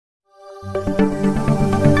Hi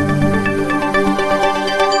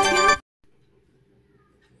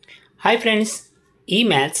friends, E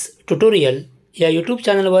maths tutorial या YouTube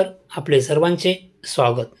चॅनलवर आपले सर्वांचे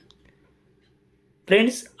स्वागत.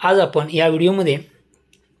 फ्रेंड्स, आज आपण या व्हिडिओमध्ये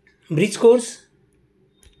bridge course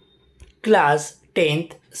class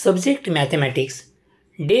 10th subject mathematics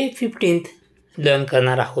day 15th learn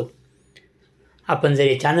करणार आहोत. आपण जर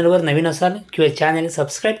या चॅनलवर नवीन असाल किंवा चॅनल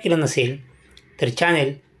सबस्क्राईब केलं नसेल तर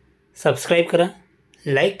चॅनल सबस्क्राईब करा,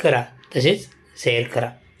 लाईक करा, तसेच शेअर करा.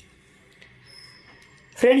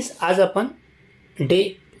 फ्रेंड्स, आज आपण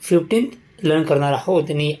डे 15th लर्न करणार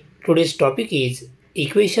आहोत आणि today's topic is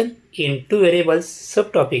equation in two variables.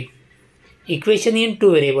 Sub topic equation in two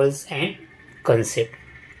variables and concept.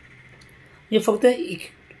 म्हणजे फक्त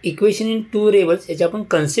इक्वेशन इन टू व्हेरिएबल्स याचे आपण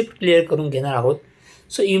कन्सेप्ट क्लिअर करून घेणार आहोत.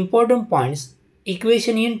 So important points,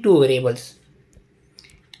 equation in two variables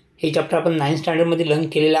हे चॅप्टर आपण 9th स्टँडर्डमध्ये लर्न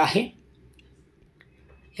केलेलं आहे.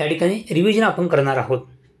 या ठिकाणी रिव्हिजन आपण करणार आहोत.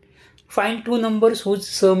 Find two numbers whose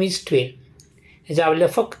sum is 12. याच्या आपल्याला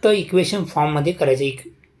फक्त इक्वेशन फॉर्ममध्ये करायचं,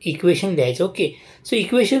 इक्वेशन द्यायचं. Okay, so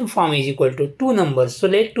equation form is equal to two numbers. So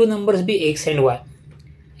let two numbers B x and Y.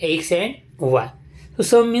 So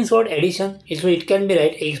sum means what? Addition. So it can be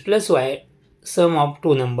right x plus y sum of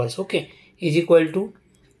two numbers, okay, is equal to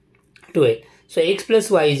 12. So x plus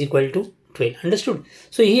y is equal to 12. Understood?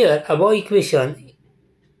 So here above equation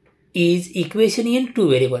is equation in two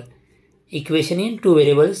variables. Equation in two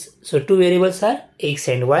variables. So two variables are x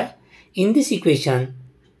and y. In this equation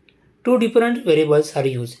two different variables are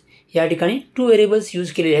used. या ठिकाणी two variables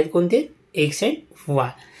use केलेले आहेत. कोणते? x and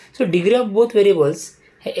y. So degree of both variables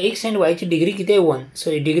हे x and वायची degree किती आहे? 1.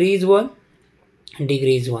 So degree is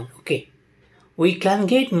 1. Okay, we can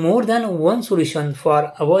get more than one solution for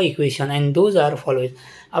our equation and those R following.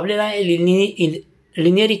 आपल्याला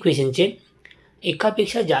linear इक्वेशनचे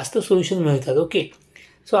एकापेक्षा जास्त सोल्युशन मिळतात. Okay,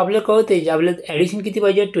 so आपल्याला कळतं आहे आपल्याला ॲडिशन किती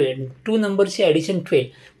पाहिजे? 12. टू नंबरचे ॲडिशन 12.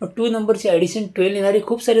 मग टू नंबरचे ॲडिशन 12 येणारे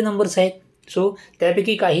खूप सारे नंबर्स आहेत. सो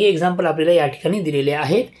त्यापैकी काही एक्झाम्पल आपल्याला या ठिकाणी दिलेले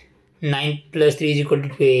आहेत. 9 + 3 =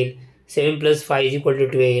 12, 7 + 5 =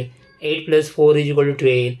 12, 8 + 4 =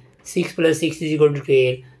 12, 6 + 6 =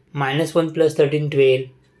 12, -1 + 13 12,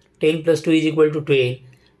 10 + 2 = 12,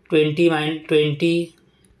 20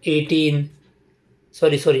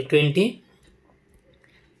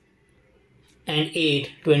 and 8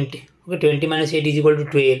 20. ओके, 20 - 8 =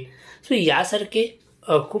 12. सो यासारखे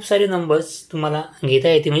खूप सारे नंबर्स तुम्हाला घेता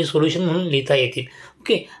येतील, म्हणजे सोल्युशन म्हणून लिहिता येतील.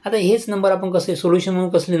 ओके, आता हेच नंबर आपण कसं सोल्युशन म्हणून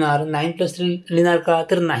कसं लिहिणार? 9 + 3 लिहिणार का?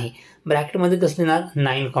 तर नाही. ब्रॅकेटमध्ये कसं लिहिणार?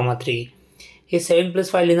 9,3. हे 7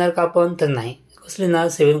 + 5 लिहिणार का आपण? तर नाही. कसं लिहिणार?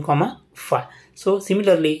 7,5. सो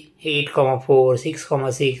सिमिलरली 8,4,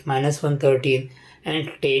 6,6, -1 13 अँड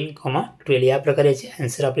 10,12 या प्रकारे याचे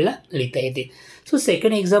आन्सर आपल्याला लिहिता येते. So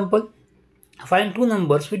second example, find two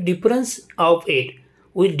numbers with difference of 8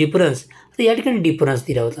 with difference. तर या ठिकाणी डिफरन्स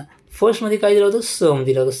दिला होता. फर्स्टमध्ये काय दिलं होतं? सम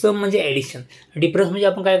दिलं होतं. सम म्हणजे ॲडिशन, डिफरन्स म्हणजे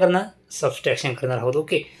आपण काय करणार? सबस्ट्रॅक्शन करणार आहोत.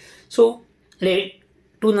 Okay, so let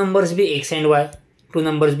two numbers B x and Y.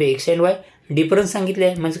 Difference सांगितले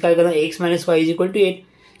आहे म्हणजे काय करणार? x - y = 8.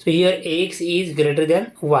 So here x is greater than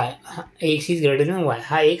Y.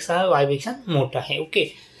 हा x हा वायपेक्षा मोठा आहे. Okay,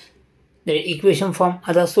 equation form.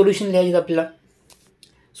 आता सोल्युशन लिहायचे आपल्याला.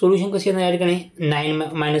 सोल्युशन कसे येणार? या ठिकाणी 9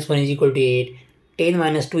 - 1 = 8,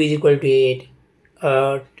 10 - 2 = 8,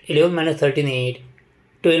 11 - 13 8,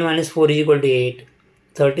 12 - 4 = 8,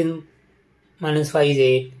 13 - 5 is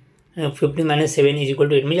 8, 15 - 7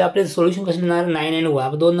 = 8. म्हणजे आपल्याला सोल्युशन कसं मिळणार? 9 and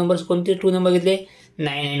 1. दोन नंबर्स कोणते? टू नंबर घेतले,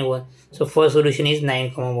 9 and 1. So first solution is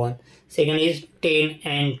 9,1. Second is 10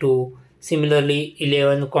 and 2. Similarly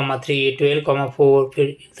 11,3, 12,4,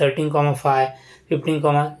 13,5,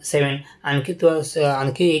 15,7.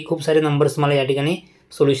 आणखी एक खूप सारे नंबर्स मला या ठिकाणी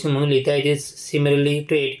सोल्युशन म्हणून लिहिता येते. Similarly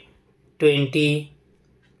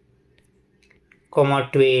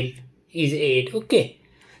 20,12 is 8. ओके,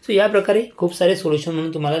 सो या प्रकारे खूप सारे सोल्युशन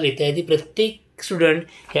म्हणून तुम्हाला लिहिता येते. प्रत्येक स्टुडंट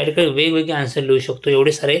या ठिकाणी वेगवेगळे आन्सर लिहू शकतो.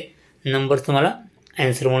 एवढे सारे नंबर्स तुम्हाला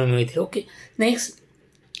आन्सर म्हणून मिळतील. Okay, next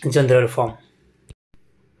general form.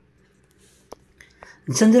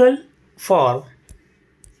 General form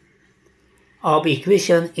of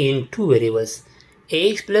equation in two variables.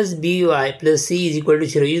 ax + by + c =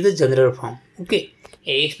 0 is the general form. Okay,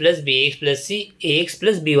 ax + bx + c, ax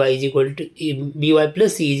 + by +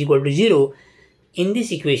 c = 0. In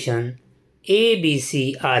this equation, a, b,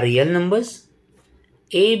 c are real numbers.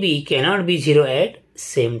 a, b cannot be 0 at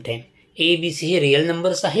same time. a, b, c हे real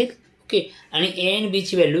numbers आहेत. Okay, आणि a and b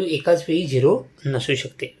ची value एकाच वेळी 0 नसू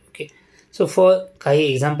शकते. Okay, so for काही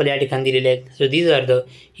example या ठिकाणी दिलेले आहेत. So these R the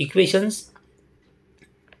equations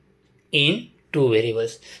in two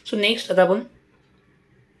variables. So next आता आपण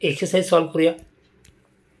एक्सरसाइज सॉल्व करूया.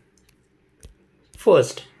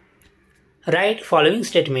 First, right following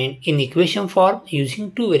statement in equation form using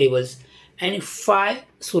two variables and 5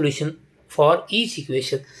 solution for each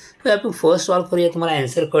equation. तर आपण फर्स्ट सॉल्व करूया. तुम्हाला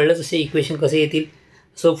आन्सर कळलंच असे इक्वेशन कसे येतील.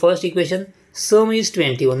 So first equation, some is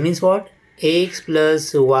 21 means what, x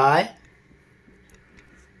plus y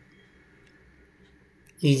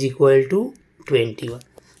is equal to 21.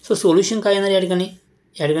 So solution काय येणार या ठिकाणी.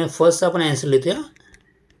 या ठिकाणी फर्स्ट आपण आन्सर लिहितोया.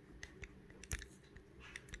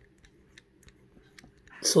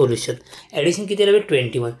 सोल्युशन ॲडिशन किती आलं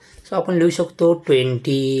 21. सो आपण लिहू शकतो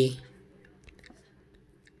 20,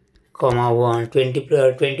 1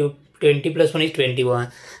 20 प्लस 1 इज 21.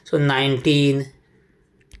 सो 19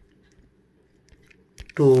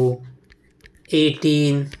 2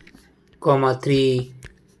 18, 3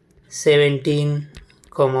 17,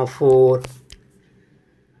 4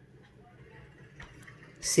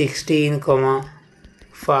 16,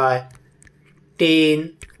 5 10,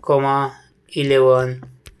 11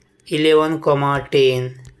 10.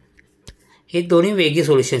 हे दोन्ही वेगळे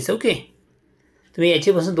सोल्युशन्स. ओके, तुम्ही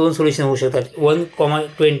याच्यापासून 2 सोल्युशन होऊ शकतात.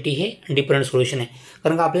 1,20 हे डिफरंट सोल्युशन आहे.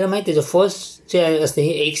 कारण का आपल्याला माहिती आहे, फर्स्ट जे असते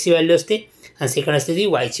हे एक्सची व्हॅल्यू असते आणि सेकंड असते ती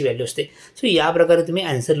वायची व्हॅल्यू असते. सो या प्रकारे तुम्ही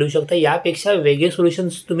आन्सर लिहू शकता. यापेक्षा वेगळे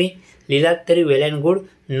सोल्युशन्स तुम्ही लिहिलात तरी वेल and good,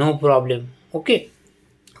 no problem. Okay,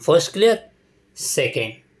 first clear.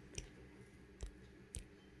 Second,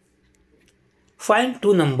 find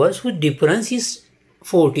 2 numbers with difference is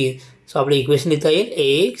 14. So आपलं इक्वेशन लिहिता येईल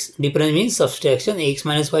x difference means subtraction x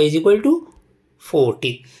minus Y is equal to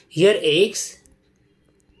 14. Here x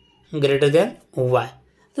greater than Y.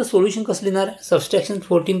 तर solution कसं लिहिणार. Subtraction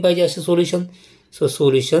 14 पाहिजे असे solution. So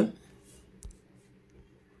solution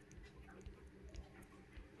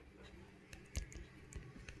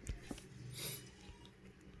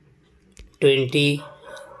twenty,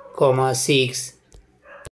 6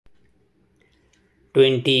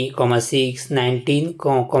 20, 6 19,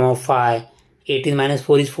 5 18 minus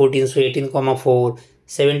 4 is 14. So 18, 4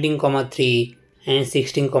 17, 3 and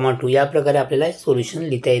 16, 2. या प्रकारे आपल्याला सोल्युशन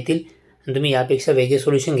लिहिता येतील. आणि तुम्ही यापेक्षा वेगळे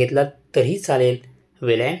सोल्युशन घेतलात तरी चालेल.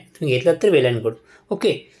 वेल अँड तुम्ही घेतलात तर वेल and good.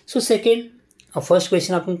 Okay, so second, first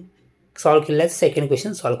question आपण सॉल्व केलेला आहे. सेकंड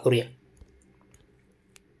क्वेश्चन सॉल्व करूया.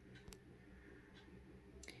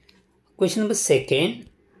 Question number second,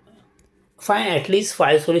 find at least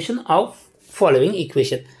 5 solution of following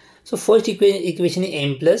equation. So first equation is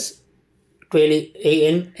m plus 12,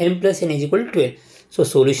 m plus n is equal to 12. So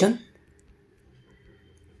solution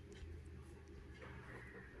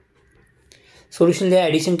the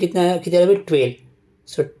addition कितना 12.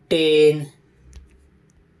 So 10,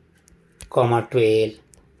 12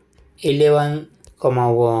 11,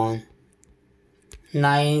 1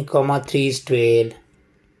 9, 3 is 12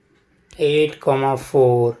 8,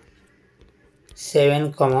 4 7,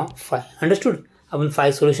 5. Understood. आपण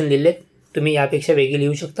 5 solution लिहिलेत. तुम्ही यापेक्षा वेगळे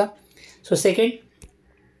लिहू शकता. So second,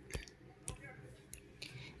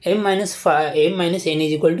 m minus n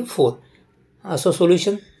is equal to 4. So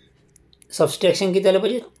solution subtraction किती आलं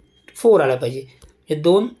पाहिजे 4 आला पाहिजे. हे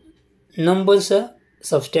 2 नंबर्सचं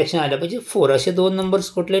सबस्ट्रॅक्शन आलं पाहिजे 4. असे 2 नंबर्स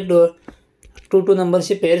कुठले 2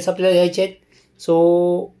 नंबर्सचे पेअर्स आपल्याला घ्यायचे आहेत. So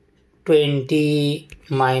 20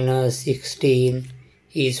 minus 16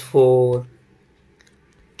 is 4.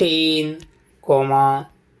 10,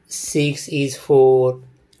 6 is 4.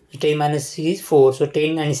 10 minus 6 is 4. So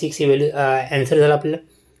 10 and 6 he value answer झाला आपल्याला.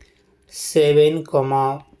 7,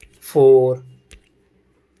 4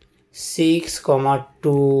 6,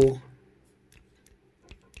 2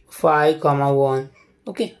 5, 1.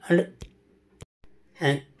 ओके,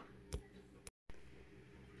 अँड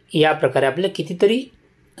या प्रकारे आपल्याला कितीतरी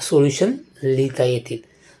सोल्युशन लिहिता येतील.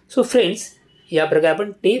 सो फ्रेंड्स, या प्रकारे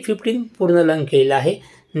आपण डे 15 पूर्ण लर्न केलेला आहे.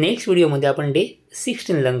 नेक्स्ट व्हिडिओमध्ये आपण डे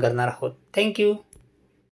 16 लर्न करणार आहोत. थँक्यू.